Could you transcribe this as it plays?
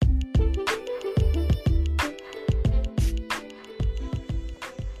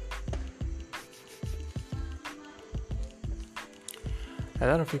A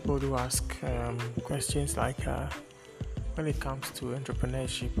lot of people do ask questions like, when it comes to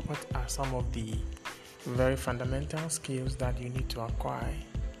entrepreneurship, what are some of the very fundamental skills that you need to acquire?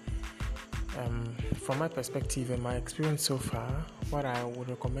 From my perspective and my experience so far, what I would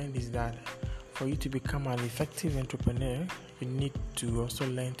recommend is that for you to become an effective entrepreneur, you need to also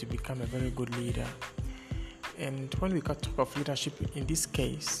learn to become a very good leader. And when we talk of leadership, in this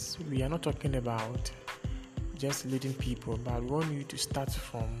case, we are not talking about just leading people, but we want you to start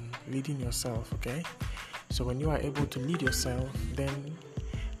from leading yourself, okay? So when you are able to lead yourself, then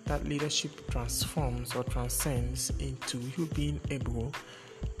that leadership transforms or transcends into you being able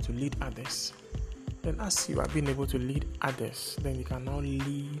to lead others. Then as you are being able to lead others, then you can now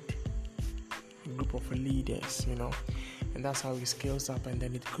lead a group of leaders, and that's how it scales up and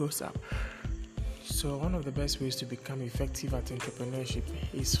then it grows up. So one of the best ways to become effective at entrepreneurship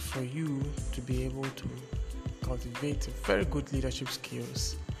is for you to be able to cultivate very good leadership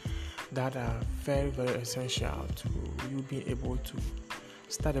skills that are very, very essential to you being able to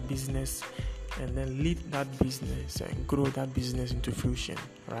start a business and then lead that business and grow that business into fruition,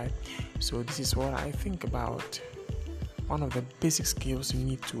 right? So this is what I think about one of the basic skills you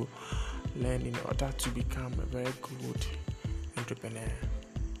need to learn in order to become a very good entrepreneur.